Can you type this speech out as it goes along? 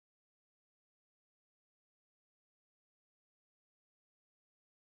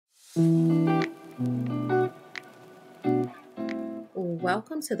Welcome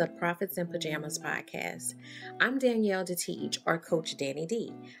to the Profits in Pajamas podcast. I'm Danielle D, or Coach Danni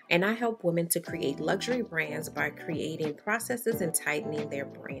D, and I help women to create luxury brands by creating processes and tightening their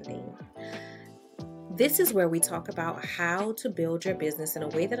branding. This is where we talk about how to build your business in a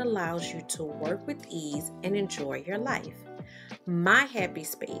way that allows you to work with ease and enjoy your life. My happy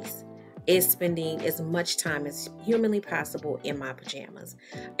space is spending as much time as humanly possible in my pajamas.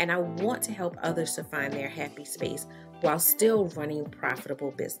 And I want to help others to find their happy space while still running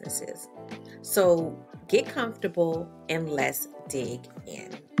profitable businesses. So get comfortable and let's dig in.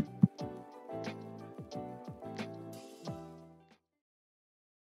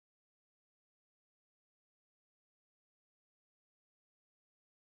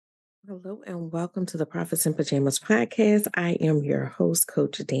 Hello and welcome to the Profits in Pajamas podcast. I am your host,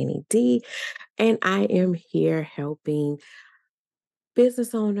 Coach Danni D, and I am here helping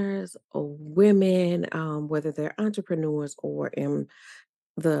business owners or women, whether they're entrepreneurs or in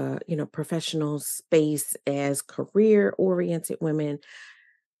the professional space as career oriented women,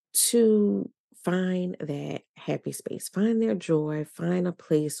 to find that happy space, find their joy, find a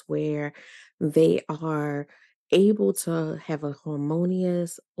place where they are able to have a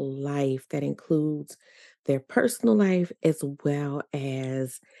harmonious life that includes their personal life as well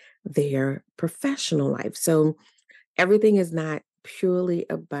as their professional life. So everything is not purely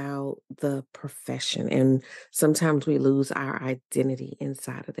about the profession. And sometimes we lose our identity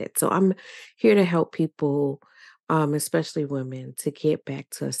inside of that. So I'm here to help people, especially women, to get back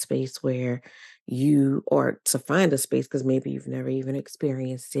to a space where or to find a space, because maybe you've never even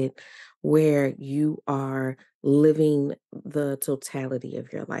experienced it, where you are living the totality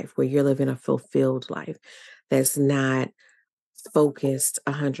of your life, where you're living a fulfilled life that's not focused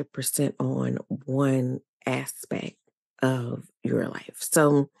 100% on one aspect of your life.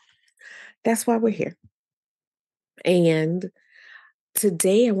 So that's why we're here. And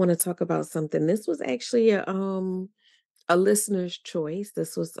today I want to talk about something. This was actually a listener's choice.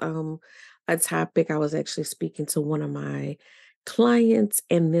 This was a topic. I was actually speaking to one of my clients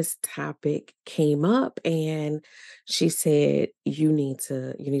and this topic came up and she said you need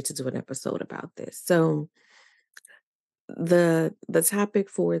to do an episode about this. So the topic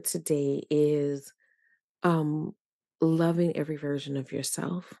for today is um loving every version of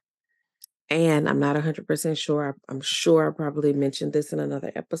yourself. And I'm not 100% sure. I'm sure I probably mentioned this in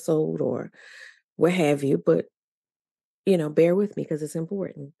another episode or what have you, but bear with me because it's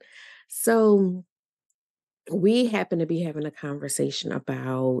important. So we happen to be having a conversation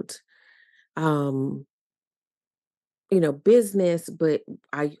about um business, but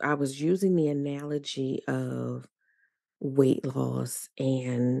I was using the analogy of weight loss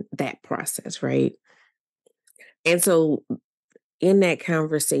and that process, right? And so in that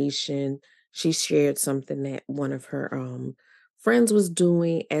conversation, she shared something that one of her friends was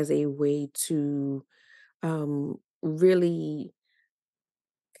doing as a way to really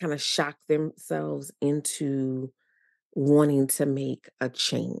kind of shock themselves into wanting to make a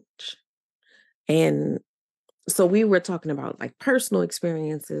change. And so we were talking about like personal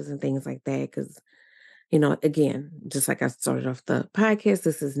experiences and things like that. Cause, again, just like I started off the podcast,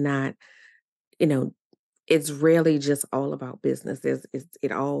 this is not, you know, it's rarely just all about business.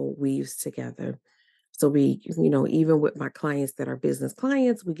 It all weaves together. So even with my clients that are business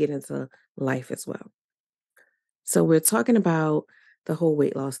clients, we get into life as well. So we're talking about the whole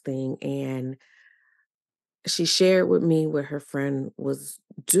weight loss thing. And she shared with me what her friend was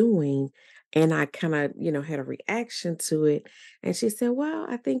doing. And I kind of, had a reaction to it. And she said, well,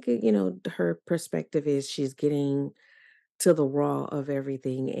 I think, her perspective is she's getting to the raw of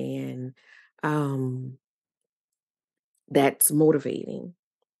everything. And that's motivating.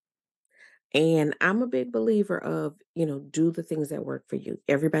 And I'm a big believer of, do the things that work for you.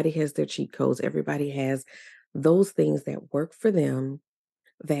 Everybody has their cheat codes. Everybody has those things that work for them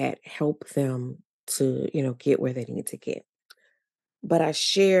that help them to, get where they need to get. But I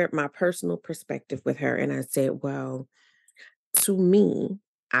shared my personal perspective with her and I said, well, to me,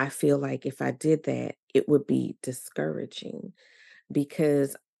 I feel like if I did that, it would be discouraging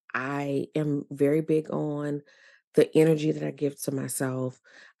because I am very big on the energy that I give to myself.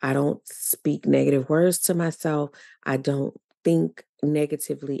 I don't speak negative words to myself. I don't think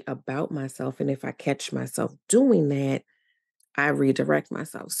negatively about myself. And if I catch myself doing that, I redirect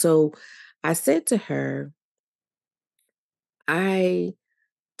myself. So I said to her, I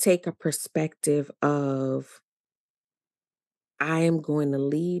take a perspective of I am going to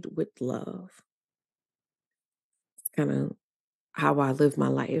lead with love. It's kind of how I live my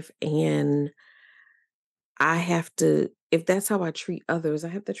life. And I have to if that's how I treat others, I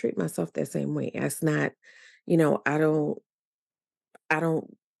have to treat myself that same way. It's not, I don't,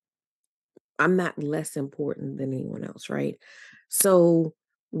 I'm not less important than anyone else, right? So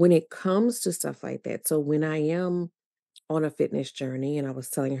when it comes to stuff like that, so when I am on a fitness journey, and I was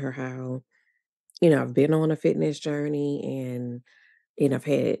telling her how, I've been on a fitness journey and I've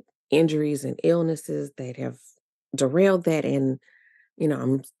had injuries and illnesses that have derailed that. And,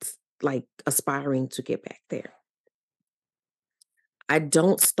 like aspiring to get back there. I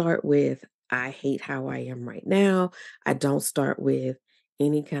don't start with, I hate how I am right now. I don't start with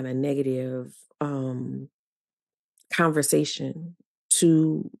any kind of negative conversation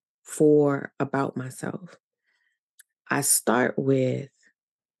to for about myself. I start with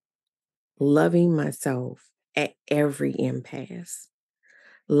loving myself at every impasse,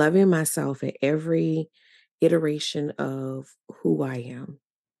 loving myself at every iteration of who I am.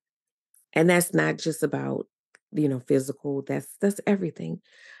 And that's not just about, physical, that's everything.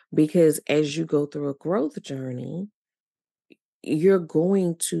 Because as you go through a growth journey, you're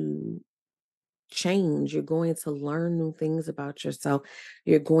going to change, you're going to learn new things about yourself,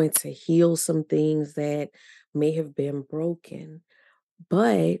 you're going to heal some things that may have been broken.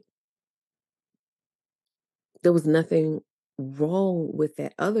 But there was nothing wrong with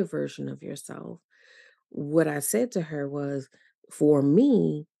that other version of yourself. What I said to her was, for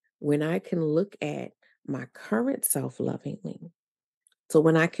me, when I can look at my current self lovingly, so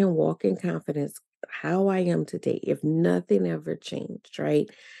when I can walk in confidence, how I am today, if nothing ever changed, right?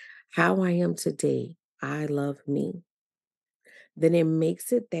 How I am today, I love me. Then it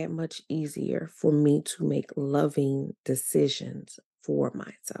makes it that much easier for me to make loving decisions for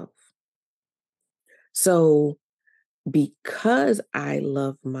myself. So because I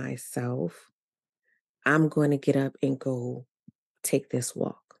love myself, I'm going to get up and go take this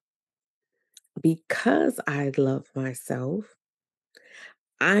walk. Because I love myself,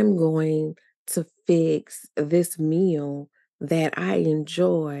 I'm going to fix this meal that I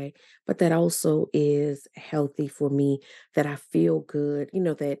enjoy, but that also is healthy for me, that I feel good, you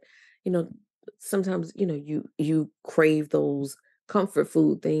know, sometimes, you crave those comfort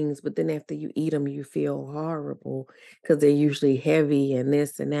food things, but then after you eat them, you feel horrible because they're usually heavy and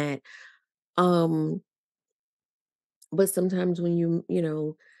this and that. Um, but sometimes when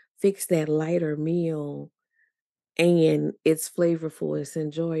fix that lighter meal, and it's flavorful, it's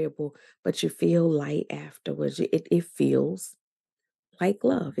enjoyable, but you feel light afterwards. It feels like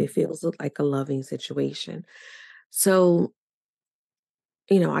love. It feels like a loving situation. So,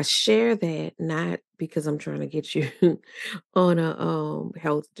 I share that not because I'm trying to get you on a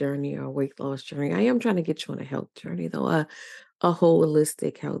health journey or weight loss journey. I am trying to get you on a health journey though, a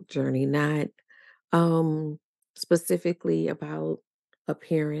holistic health journey, not um specifically about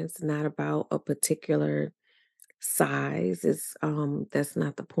appearance, not about a particular size. Is That's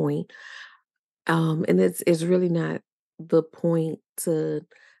not the point. And it's really not the point to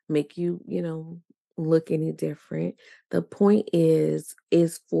make you, look any different. The point is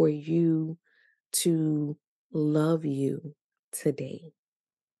for you to love you today.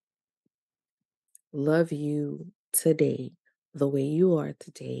 Love you today the way you are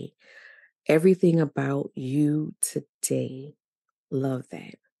today. Everything about you today. Love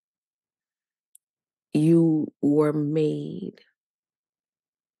that. You were made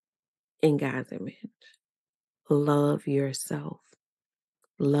in God's image. Love yourself.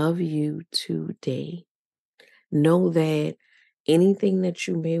 Love you today. Know that anything that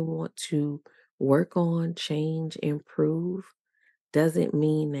you may want to work on, change, improve doesn't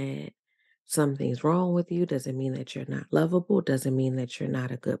mean that something's wrong with you, doesn't mean that you're not lovable, doesn't mean that you're not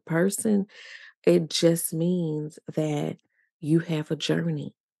a good person. It just means that you have a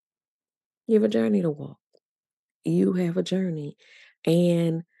journey. You have a journey to walk. You have a journey.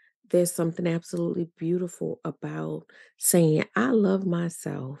 And there's something absolutely beautiful about saying, I love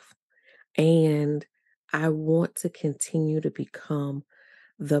myself and I want to continue to become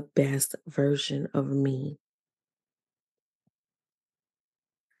the best version of me.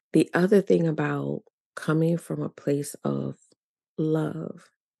 The other thing about coming from a place of love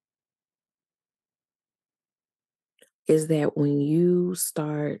is that when you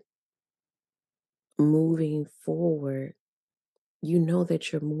start moving forward, you know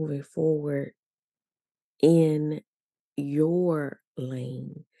that you're moving forward in your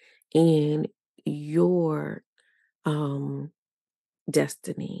lane, in your um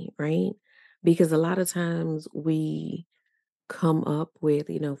destiny, right? Because a lot of times we come up with,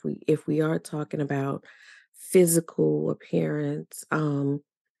 if we are talking about physical appearance,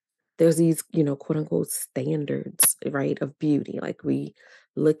 there's these, quote unquote standards, right, of beauty. Like we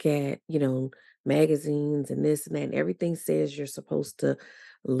look at, magazines and this and that, and everything says you're supposed to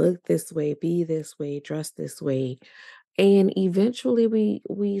look this way, be this way, dress this way. And eventually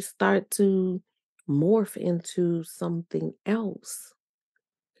we start to morph into something else.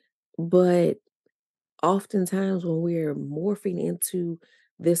 But oftentimes when we're morphing into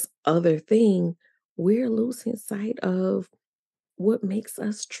this other thing, we're losing sight of what makes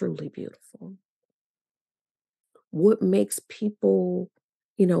us truly beautiful, what makes people,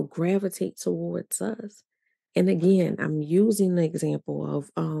 gravitate towards us. And again, I'm using the example of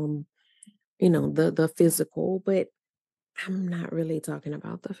the physical, but I'm not really talking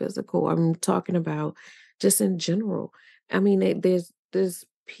about the physical. I'm talking about just in general. I mean, there's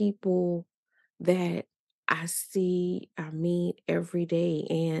people that I see, I meet every day,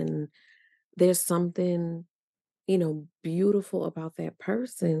 and there's something, beautiful about that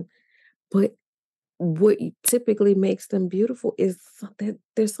person. But typically makes them beautiful is that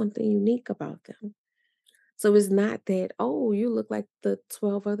there's something unique about them. So it's not that, oh, you look like the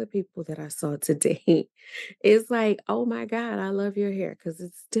 12 other people that I saw today. It's like, oh my God, I love your hair because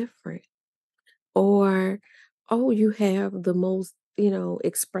it's different. Or, oh, you have the most,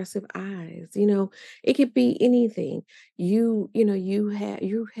 expressive eyes. It could be anything. You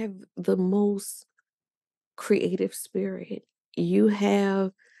have the most creative spirit. You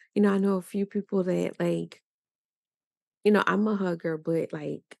have, I know a few people that like, I'm a hugger, but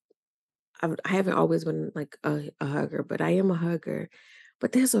like I haven't always been like a hugger, but I am a hugger.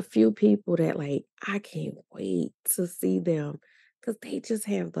 But there's a few people that like I can't wait to see them because they just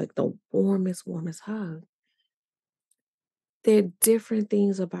have like the warmest hug. There are different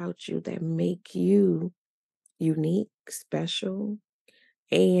things about you that make you unique, special,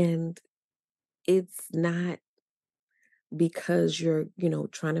 and it's not because you're,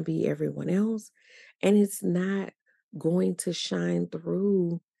 trying to be everyone else, and it's not going to shine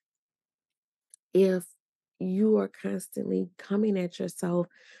through if you are constantly coming at yourself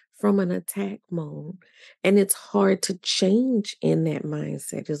from an attack mode. And it's hard to change in that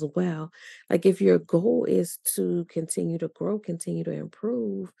mindset as well. Like if your goal is to continue to grow, continue to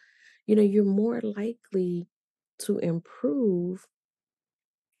improve, you're more likely to improve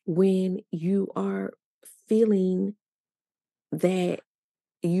when you are feeling that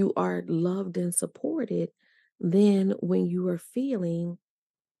you are loved and supported than when you are feeling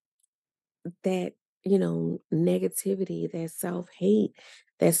that, negativity, that self-hate,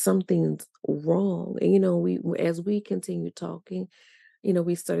 that something's wrong. And as we continue talking,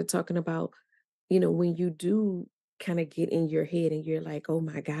 we started talking about, when you do kind of get in your head and you're like, oh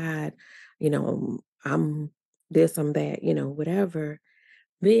my God, I'm this, I'm that, whatever,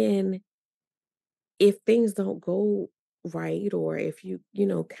 then if things don't go right, or if you,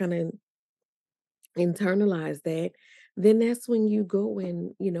 kind of internalize that, then that's when you go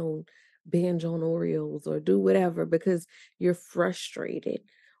and, binge on Oreos or do whatever because you're frustrated.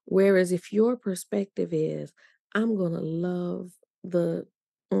 Whereas if your perspective is, I'm going to love the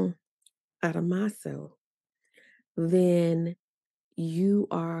mm, out of myself, then you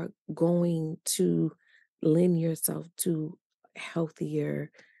are going to lend yourself to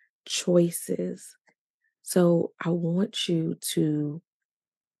healthier choices. So I want you to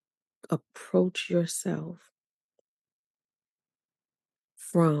approach yourself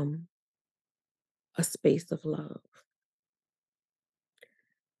from a space of love.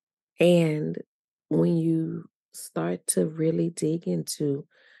 And when you start to really dig into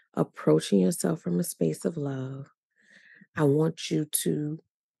approaching yourself from a space of love, I want you to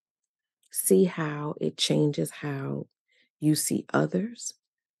see how it changes how you see others,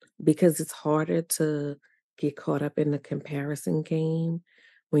 because it's harder to get caught up in the comparison game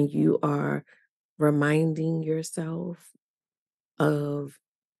when you are reminding yourself of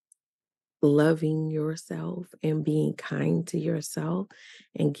loving yourself and being kind to yourself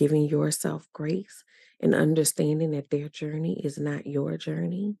and giving yourself grace and understanding that their journey is not your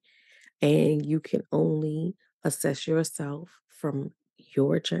journey, and you can only assess yourself from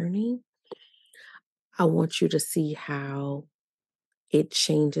your journey. I want you to see how it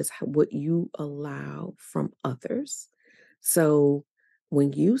changes what you allow from others. So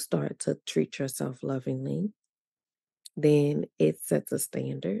when you start to treat yourself lovingly, then it sets a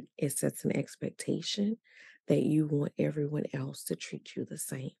standard, it sets an expectation that you want everyone else to treat you the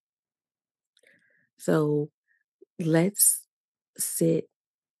same. So let's sit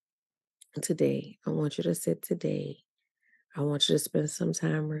today. I want you to sit today. I want you to spend some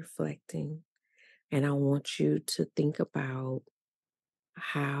time reflecting, and I want you to think about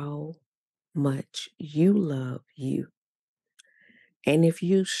how much you love you. And if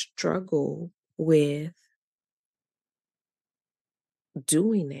you struggle with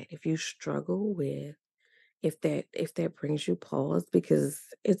doing that, if you struggle with, if that brings you pause because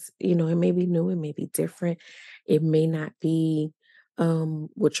it's, it may be new, it may be different, it may not be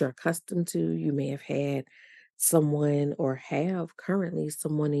what you're accustomed to. You may have had someone or have currently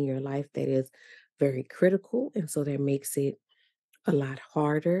someone in your life that is very critical, and so that makes it a lot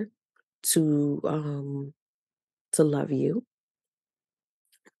harder to love you.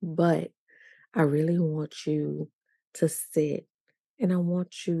 But I really want you to sit and I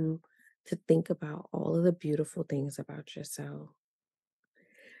want you to think about all of the beautiful things about yourself.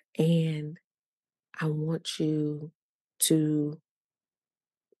 And I want you to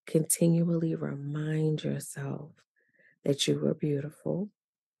continually remind yourself that you are beautiful,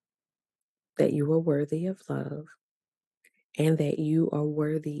 that you are worthy of love, and that you are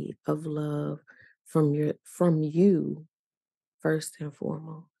worthy of love from you first and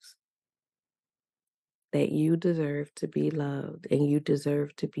foremost. That you deserve to be loved and you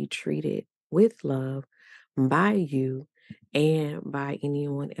deserve to be treated with love by you and by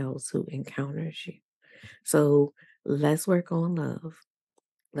anyone else who encounters you. So let's work on love.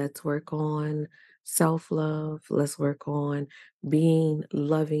 Let's work on self love. Let's work on being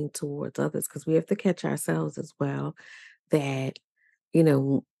loving towards others because we have to catch ourselves as well. That, you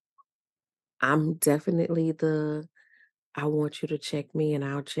know, I'm definitely the I want you to check me and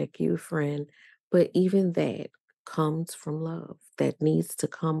I'll check you, friend. But even that comes from love. That needs to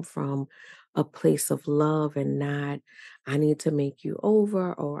come from a place of love and not, I need to make you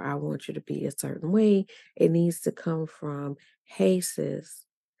over or I want you to be a certain way. It needs to come from, hey, sis,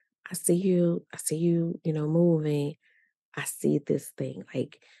 I see you, moving. I see this thing.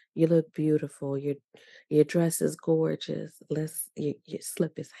 Like, you look beautiful. Your dress is gorgeous. Your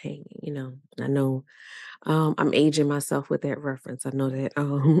slip is hanging, I know I'm aging myself with that reference. I know that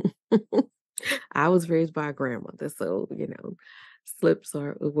I was raised by a grandmother, so slips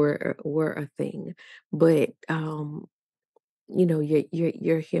were a thing. But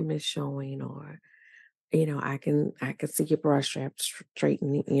your hem is showing, or I can see your bra strap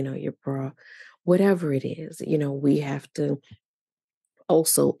straightening, your bra, whatever it is. We have to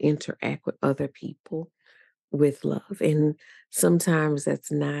also interact with other people with love, and sometimes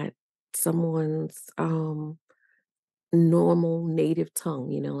that's not someone's normal native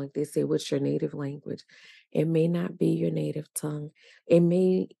tongue, like they say, what's your native language? It may not be your native tongue. It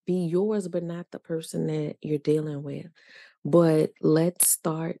may be yours, but not the person that you're dealing with. But let's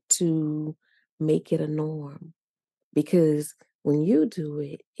start to make it a norm because when you do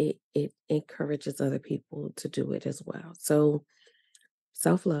it, it encourages other people to do it as well. So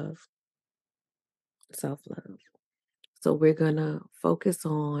self love, self love. So we're gonna focus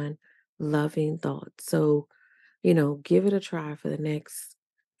on loving thoughts. So give it a try for the next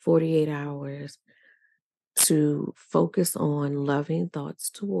 48 hours to focus on loving thoughts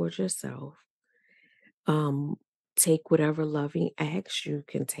towards yourself. Um, take whatever loving acts you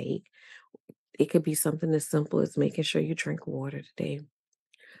can take. It could be something as simple as making sure you drink water today.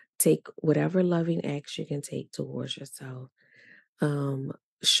 Take whatever loving acts you can take towards yourself. Um,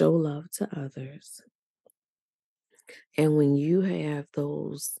 show love to others. And when you have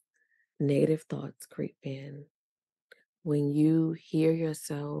those negative thoughts creep in, when you hear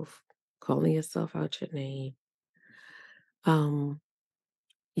yourself calling yourself out your name, um,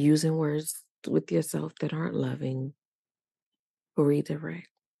 using words with yourself that aren't loving, redirect,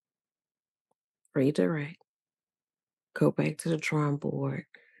 redirect, go back to the drawing board,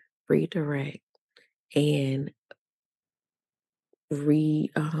 redirect, and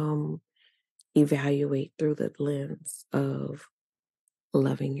evaluate through the lens of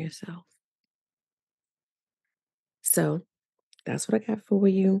loving yourself. So that's what I got for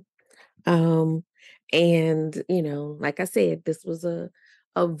you. Um, and like I said, this was a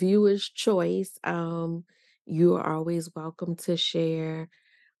viewer's choice. You are always welcome to share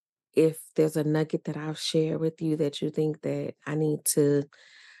if there's a nugget that I've shared with you that you think that I need to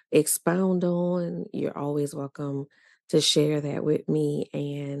expound on. You're always welcome to share that with me,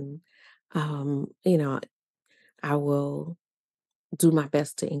 and I will do my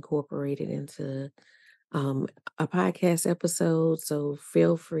best to incorporate it into um, a podcast episode. So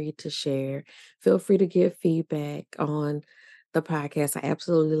feel free to share. Feel free to give feedback on the podcast. I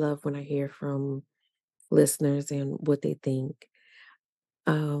absolutely love when I hear from listeners and what they think.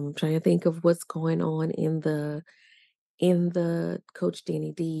 Trying to think of what's going on in the Coach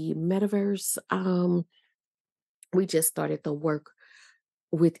Danny D metaverse. We just started the work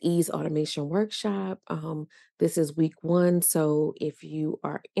with Ease Automation Workshop. This is week 1. So if you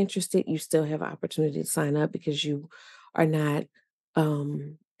are interested, you still have an opportunity to sign up because you're not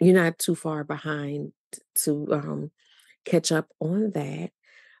too far behind to catch up on that.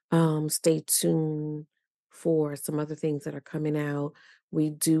 Stay tuned for some other things that are coming out. We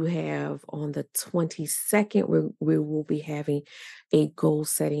do have on the 22nd, we will be having a goal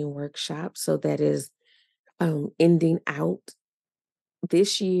setting workshop. So that is ending out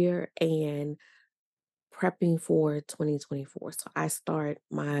this year and prepping for 2024. So I start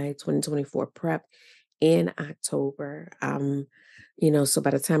my 2024 prep in October. So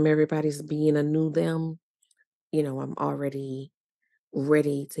by the time everybody's being a new them, I'm already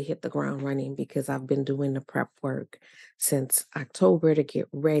ready to hit the ground running because I've been doing the prep work since October to get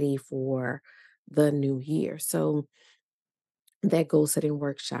ready for the new year. So that goal setting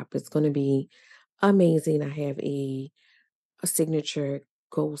workshop is going to be amazing. I have a signature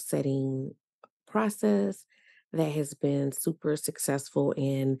goal setting process that has been super successful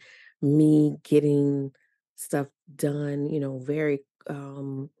in me getting stuff done, very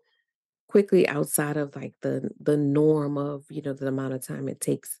quickly outside of like the norm of, the amount of time it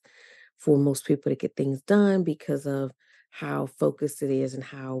takes for most people to get things done because of how focused it is and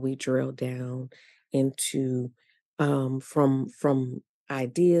how we drill down into from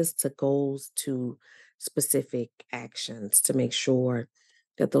ideas to goals to specific actions to make sure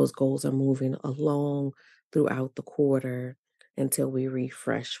that those goals are moving along throughout the quarter until we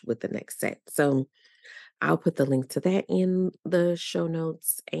refresh with the next set. So I'll put the link to that in the show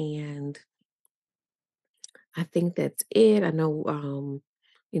notes, and I think that's it. I know,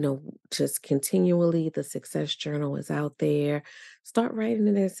 just continually the success journal is out there. Start writing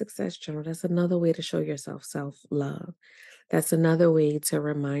in that success journal. That's another way to show yourself self love. That's another way to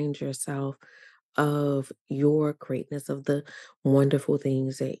remind yourself of your greatness, of the wonderful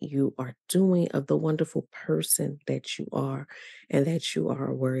things that you are doing, of the wonderful person that you are, and that you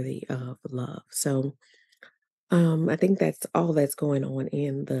are worthy of love. So, I think that's all that's going on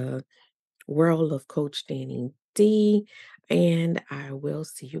in the world of Coach Danny D. And I will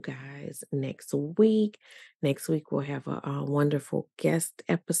see you guys next week. Next week, we'll have a wonderful guest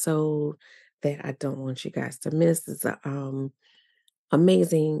episode that I don't want you guys to miss. It's an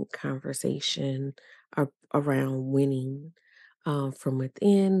amazing conversation around winning from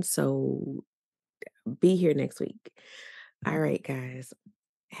within. So be here next week. All right, guys.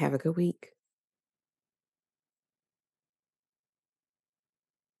 Have a good week.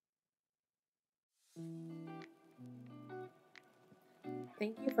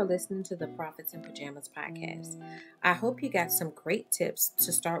 Thank you for listening to the Profits in Pajamas podcast. I hope you got some great tips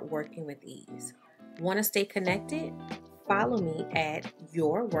to start working with ease. Want to stay connected? Follow me at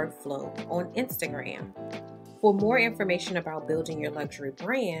Your Workflow on Instagram. For more information about building your luxury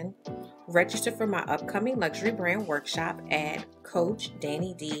brand, register for my upcoming luxury brand workshop at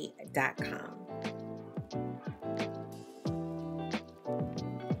CoachDannyD.com.